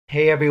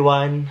Hey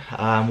everyone,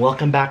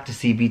 welcome back to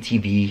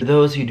CBTV. For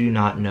those who do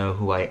not know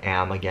who I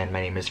am, again,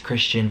 my name is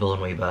Christian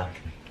Villanueva.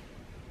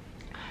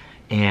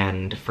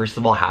 And first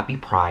of all, happy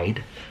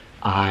Pride.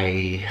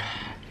 I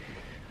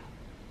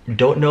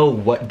don't know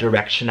what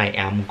direction I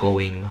am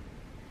going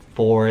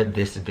for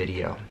this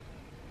video.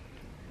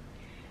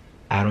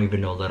 I don't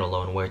even know, let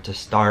alone where to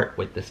start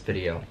with this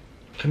video.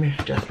 Come here,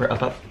 Jasper,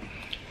 up.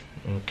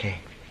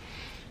 Okay,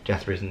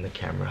 Jasper's in the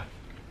camera.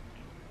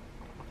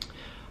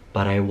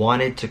 But I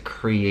wanted to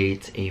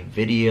create a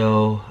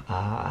video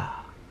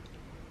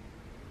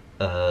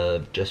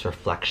of just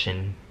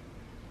reflection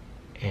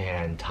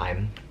and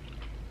time.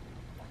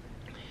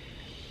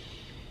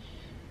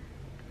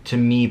 To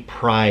me,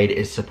 Pride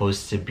is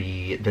supposed to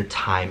be the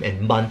time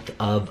and month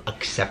of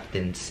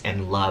acceptance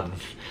and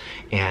love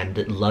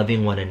and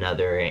loving one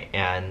another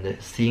and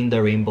seeing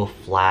the rainbow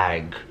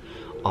flag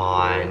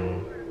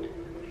on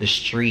the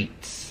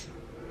streets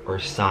or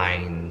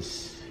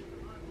signs.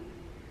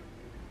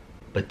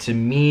 But to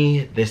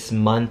me, this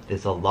month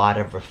is a lot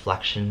of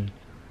reflection.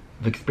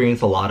 I've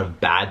experienced a lot of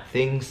bad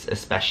things,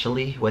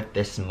 especially with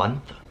this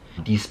month.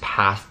 These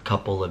past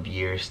couple of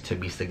years to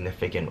be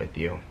significant with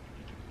you.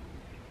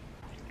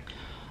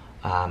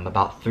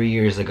 About 3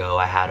 years ago,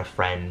 I had a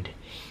friend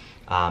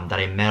that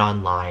I met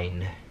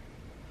online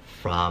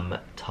from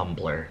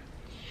Tumblr.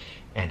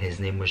 And his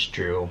name was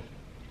Drew.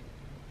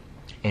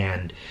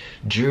 And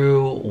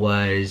Drew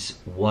was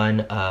one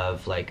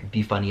of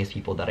the funniest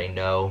people that I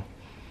know.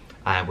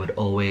 I would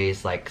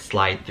always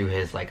slide through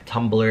his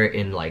Tumblr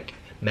in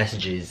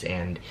messages,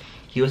 and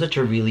he was such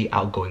a really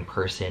outgoing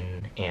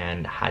person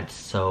and had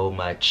so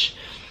much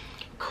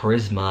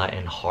charisma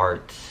and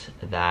heart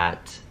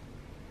that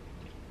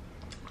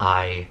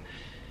I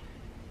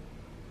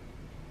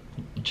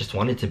just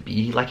wanted to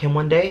be like him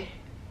one day.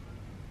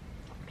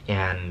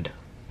 And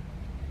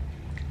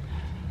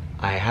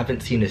I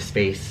haven't seen his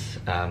face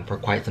for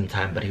quite some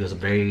time, but he was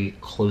very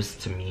close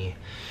to me.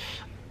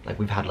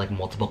 We've had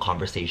multiple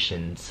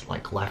conversations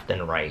left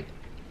and right.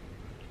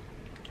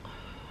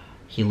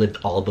 He lived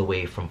all the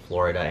way from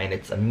Florida, and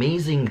it's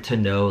amazing to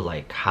know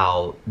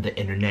how the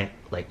internet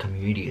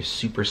community is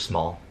super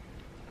small.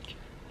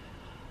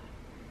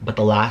 But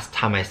the last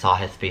time I saw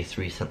his face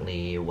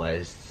recently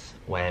was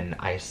when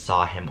I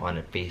saw him on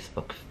a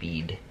Facebook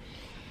feed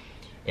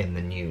in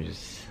the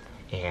news,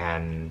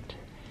 and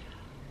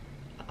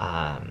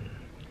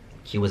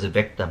he was a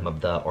victim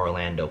of the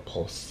Orlando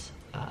Pulse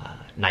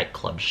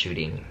nightclub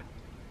shooting.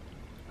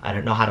 I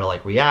don't know how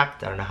to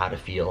react. I don't know how to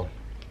feel.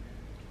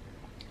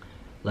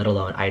 Let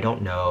alone, I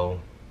don't know.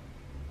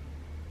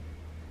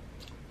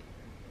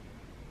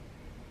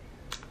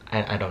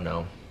 I don't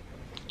know.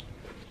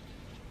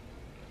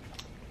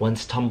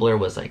 Once Tumblr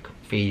was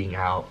fading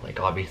out,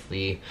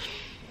 obviously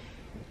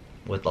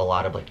with a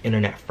lot of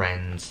internet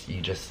friends,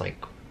 you just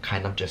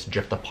kind of just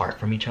drift apart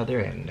from each other,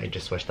 and I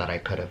just wish that I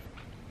could have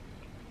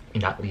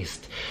at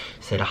least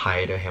said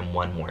hi to him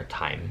one more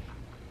time.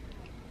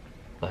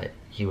 But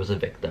he was a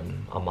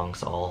victim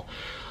amongst all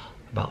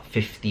about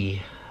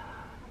 50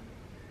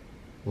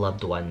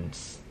 loved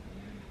ones,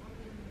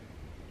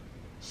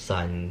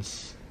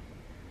 sons,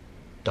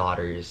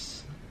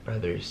 daughters,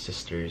 brothers,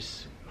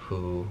 sisters,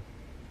 who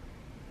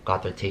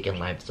got their taken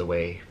lives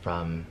away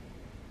from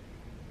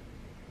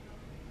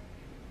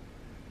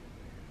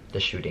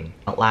the shooting.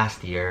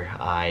 Last year,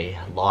 I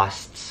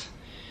lost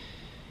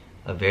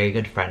a very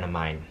good friend of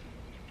mine.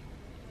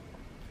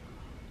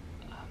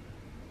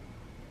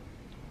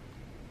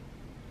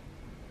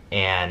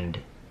 And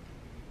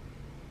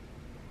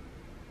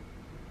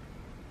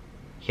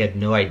he had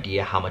no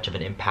idea how much of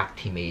an impact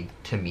he made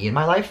to me in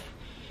my life.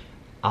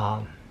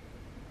 But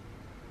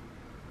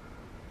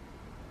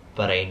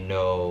I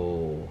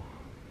know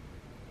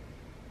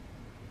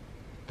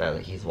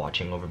that he's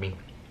watching over me.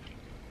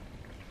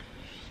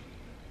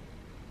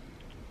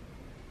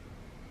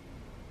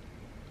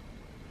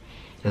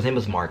 His name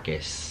was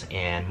Marcus,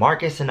 and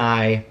Marcus and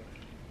I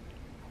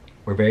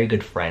were very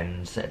good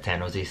friends at San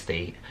Jose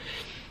State.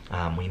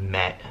 We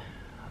met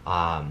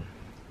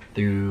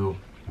through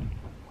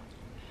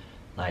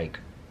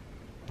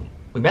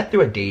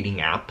a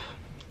dating app,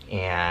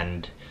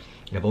 and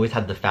I've always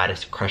had the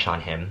fattest crush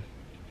on him,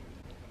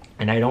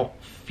 and I don't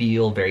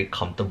feel very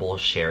comfortable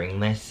sharing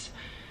this,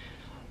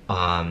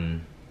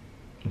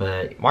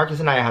 but Marcus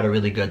and I had a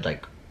really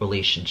good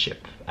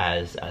relationship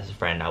as a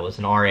friend. I was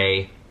an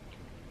RA,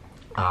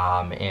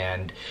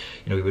 and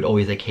we would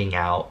always hang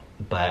out,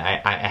 but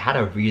I had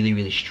a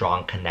really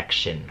strong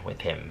connection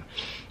with him.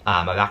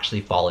 I've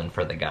actually fallen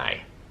for the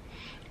guy,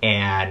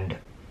 and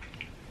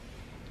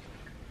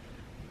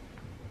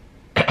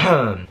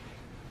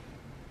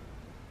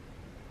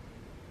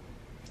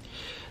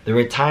there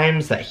were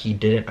times that he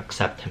didn't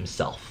accept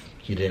himself.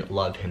 He didn't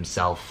love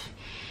himself.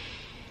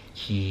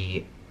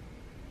 He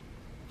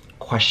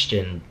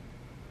questioned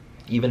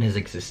even his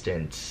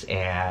existence,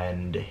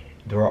 and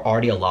there were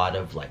already a lot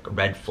of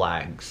red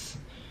flags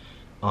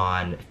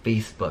on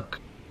Facebook.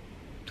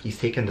 He's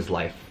taken his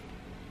life.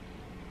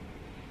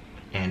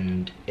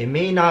 And it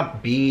may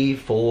not be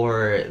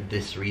for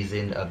this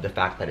reason of the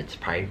fact that it's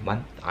Pride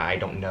Month. I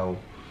don't know.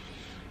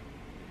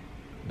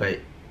 But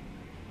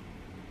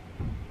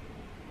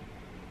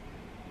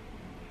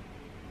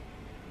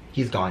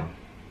he's gone.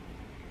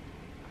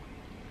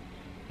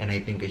 And I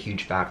think a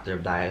huge factor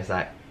of that is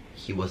that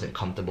he wasn't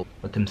comfortable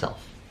with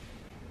himself.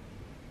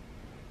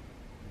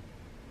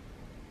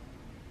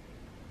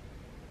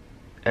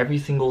 Every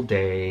single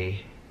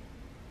day,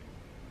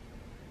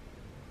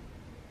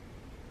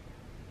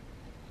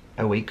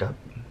 I wake up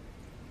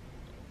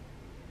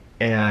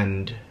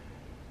and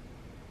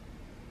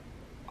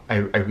I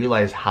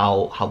realize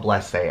how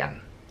blessed I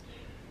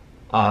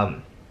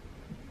am.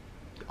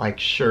 Like,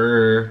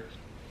 sure,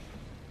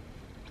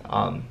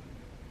 I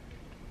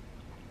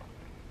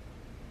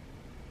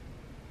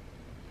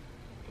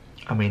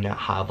may not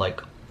have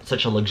like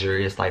such a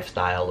luxurious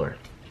lifestyle, or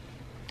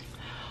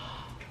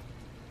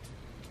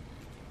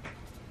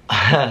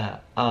I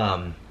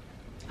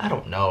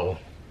don't know.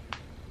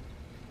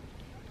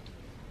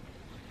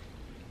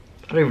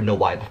 I don't even know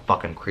why the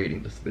fuck I'm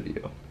creating this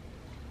video.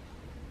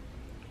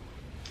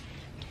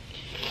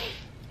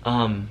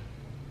 But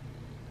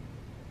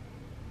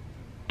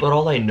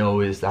all I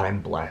know is that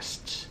I'm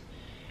blessed.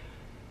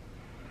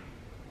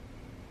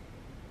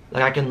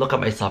 Like, I can look at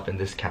myself in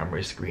this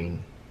camera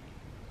screen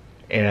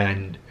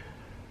and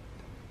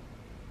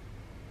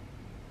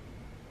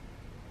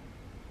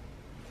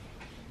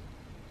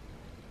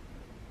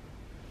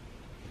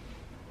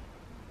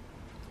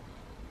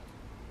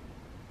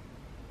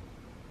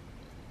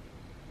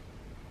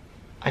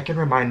I can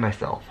remind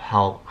myself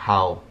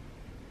how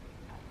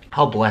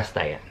blessed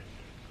I am.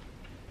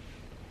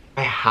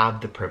 I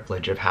have the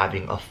privilege of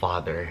having a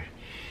father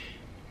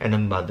and a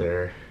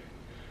mother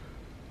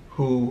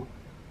who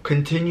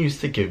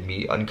continues to give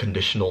me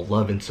unconditional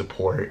love and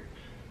support.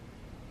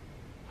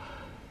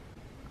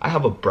 I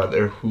have a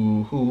brother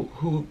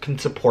who can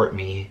support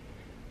me,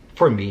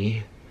 for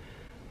me.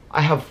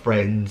 I have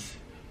friends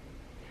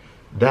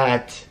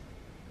that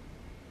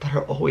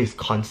are always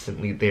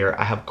constantly there.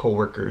 I have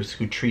coworkers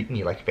who treat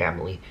me like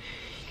family.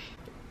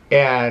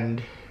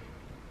 And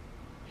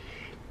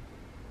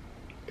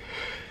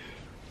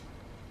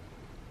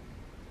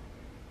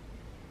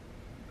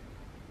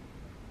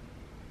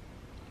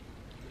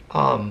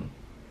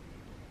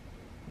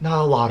not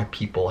a lot of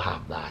people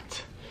have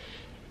that.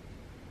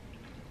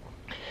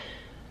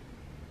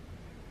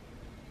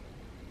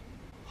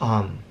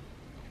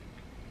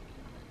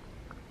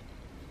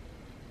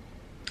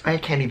 I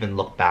can't even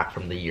look back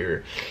from the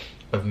year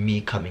of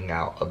me coming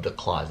out of the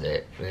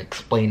closet and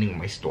explaining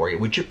my story,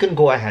 which you can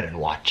go ahead and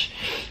watch.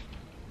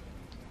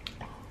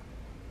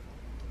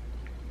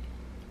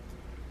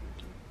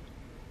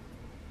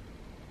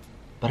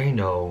 But I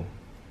know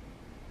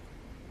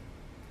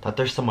that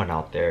there's someone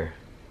out there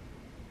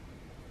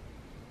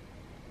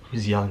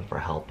who's yelling for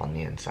help on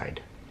the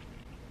inside.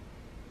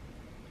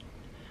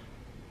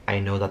 I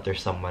know that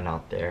there's someone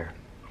out there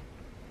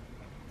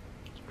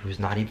who's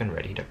not even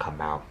ready to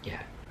come out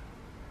yet.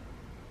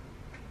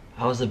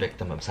 I was a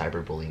victim of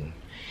cyberbullying,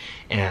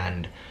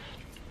 and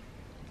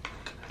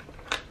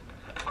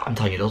I'm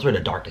telling you, those were the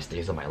darkest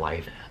days of my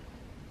life.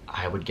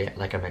 I would get,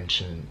 like I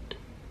mentioned,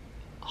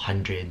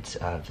 hundreds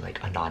of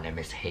like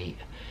anonymous hate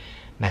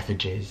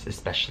messages,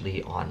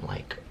 especially on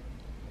like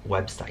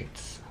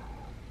websites,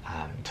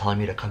 telling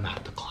me to come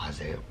out the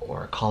closet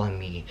or calling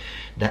me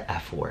the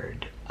F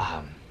word.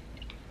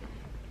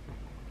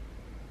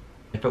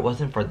 If it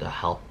wasn't for the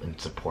help and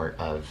support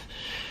of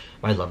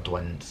my loved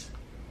ones,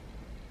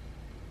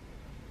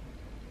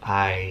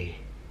 I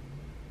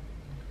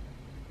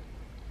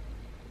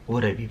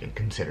would have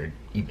considered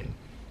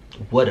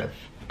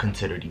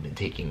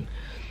taking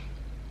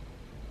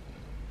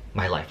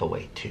my life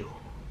away too.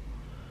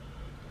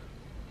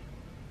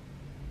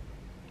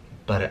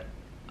 But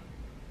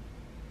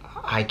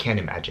I can't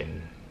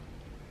imagine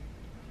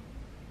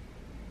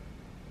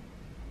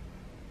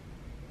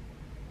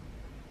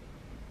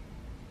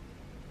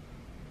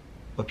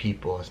what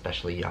people,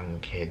 especially young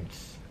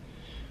kids,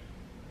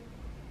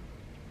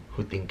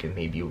 who think it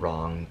may be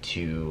wrong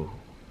to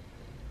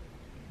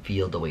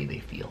feel the way they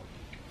feel.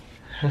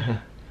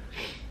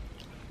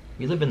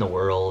 We live in a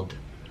world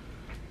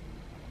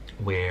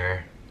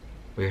where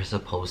we're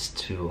supposed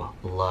to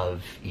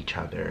love each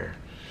other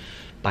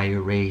by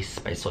race,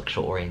 by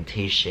sexual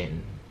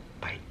orientation,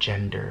 by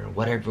gender,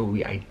 whatever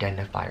we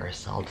identify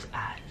ourselves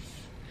as.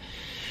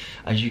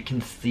 As you can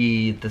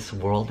see, this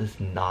world is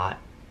not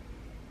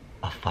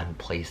a fun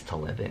place to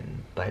live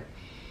in, but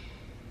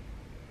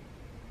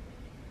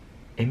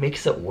it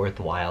makes it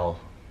worthwhile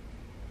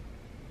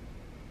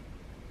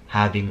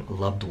having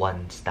loved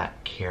ones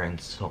that care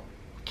so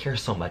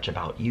much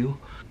about you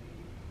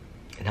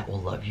and that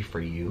will love you for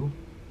you.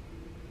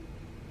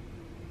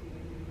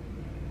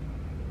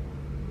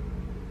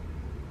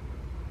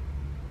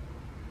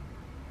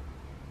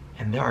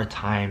 And there are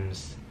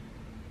times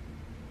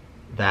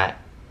that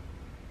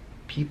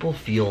people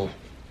feel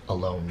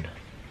alone,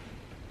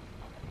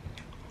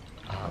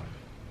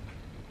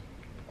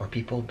 or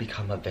people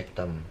become a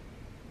victim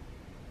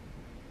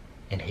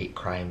and hate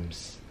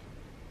crimes.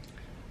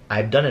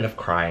 I've done enough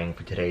crying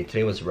for today.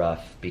 Today was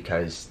rough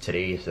because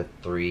today is a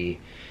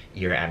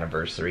 3-year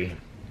anniversary.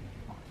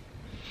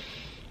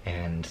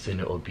 And soon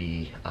it will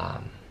be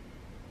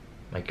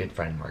my good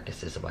friend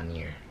Marcus's 1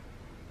 year.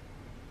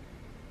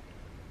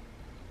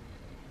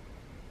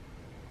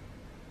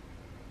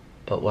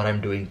 But what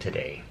I'm doing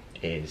today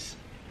is,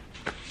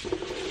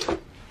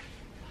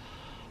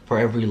 for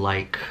every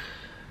like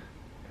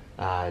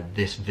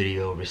this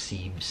video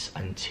receives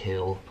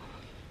until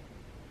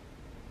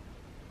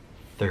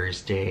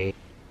Thursday,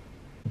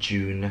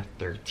 June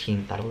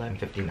 13th at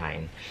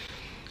 11:59,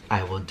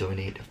 I will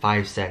donate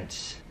 5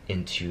 cents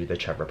into the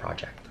Trevor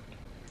Project.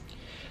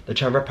 The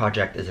Trevor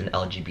Project is an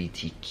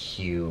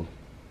LGBTQ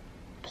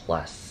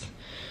plus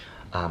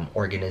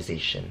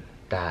organization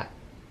that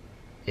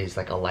is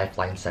like a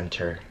lifeline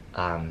center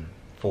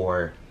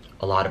for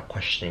a lot of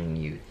questioning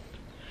youth.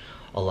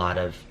 A lot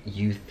of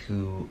youth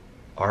who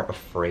are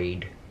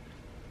afraid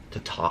to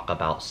talk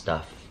about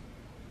stuff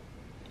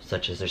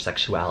such as their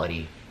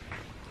sexuality,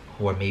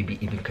 or maybe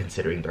even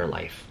considering their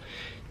life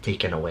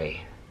taken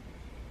away.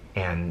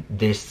 And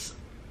this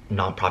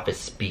nonprofit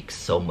speaks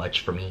so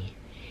much for me.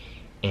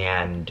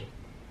 And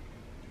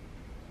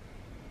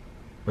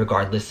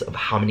regardless of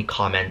how many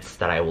comments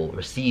that I will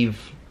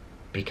receive,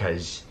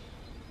 because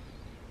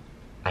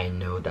I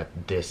know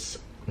that this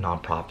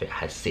nonprofit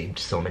has saved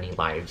so many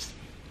lives,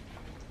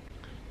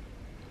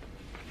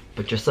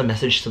 but just a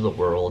message to the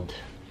world: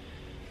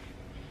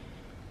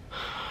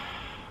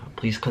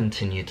 please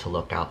continue to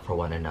look out for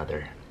one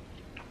another.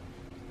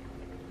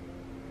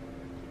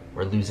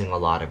 We're losing a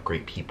lot of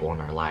great people in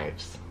our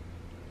lives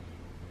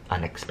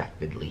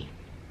unexpectedly.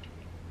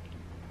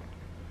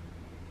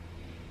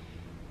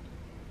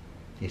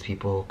 These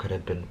people could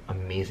have been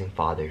amazing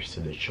fathers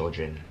to their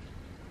children.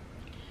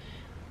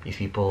 These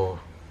people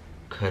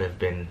could have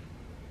been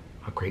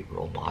a great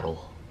role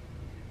model.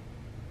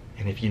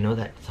 And if you know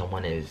that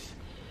someone is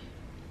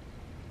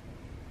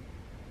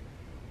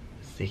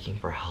seeking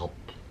for help,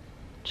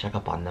 check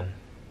up on them,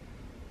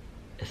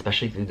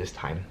 especially through this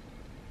time.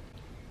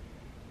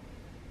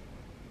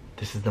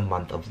 This is the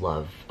month of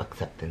love,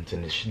 acceptance,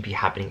 and this should be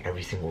happening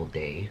every single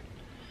day.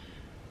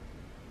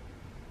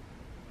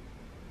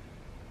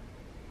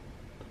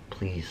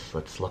 Please,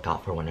 let's look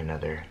out for one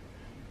another.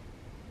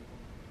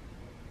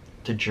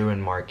 To Drew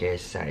and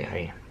Marcus,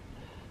 I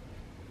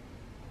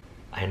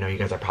know you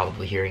guys are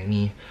probably hearing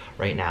me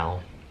right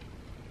now.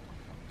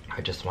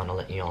 I just want to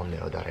let you all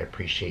know that I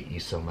appreciate you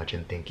so much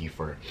and thank you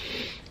for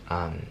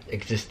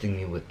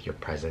existing with your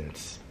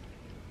presence.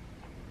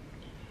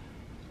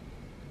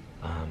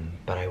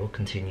 But I will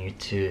continue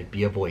to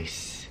be a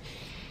voice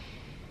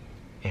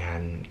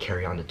and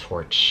carry on the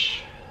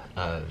torch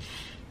of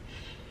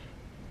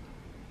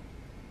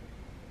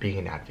being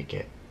an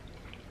advocate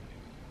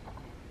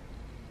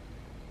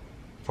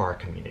for our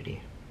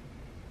community.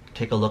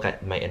 Take a look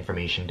at my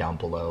information down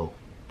below,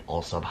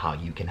 also of how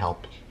you can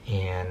help,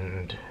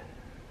 and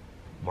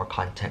more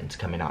content's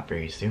coming out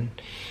very soon.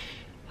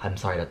 I'm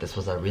sorry that this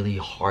was a really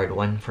hard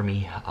one for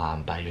me,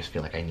 but I just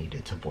feel like I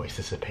needed to voice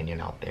this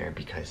opinion out there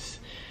because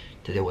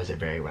today was a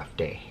very rough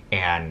day,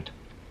 and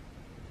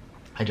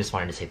I just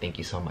wanted to say thank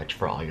you so much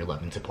for all your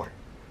love and support.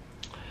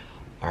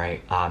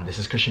 Alright, this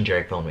is Christian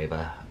Jarek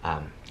Villanueva.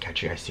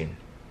 Catch you guys soon.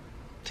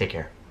 Take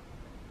care.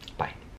 Bye.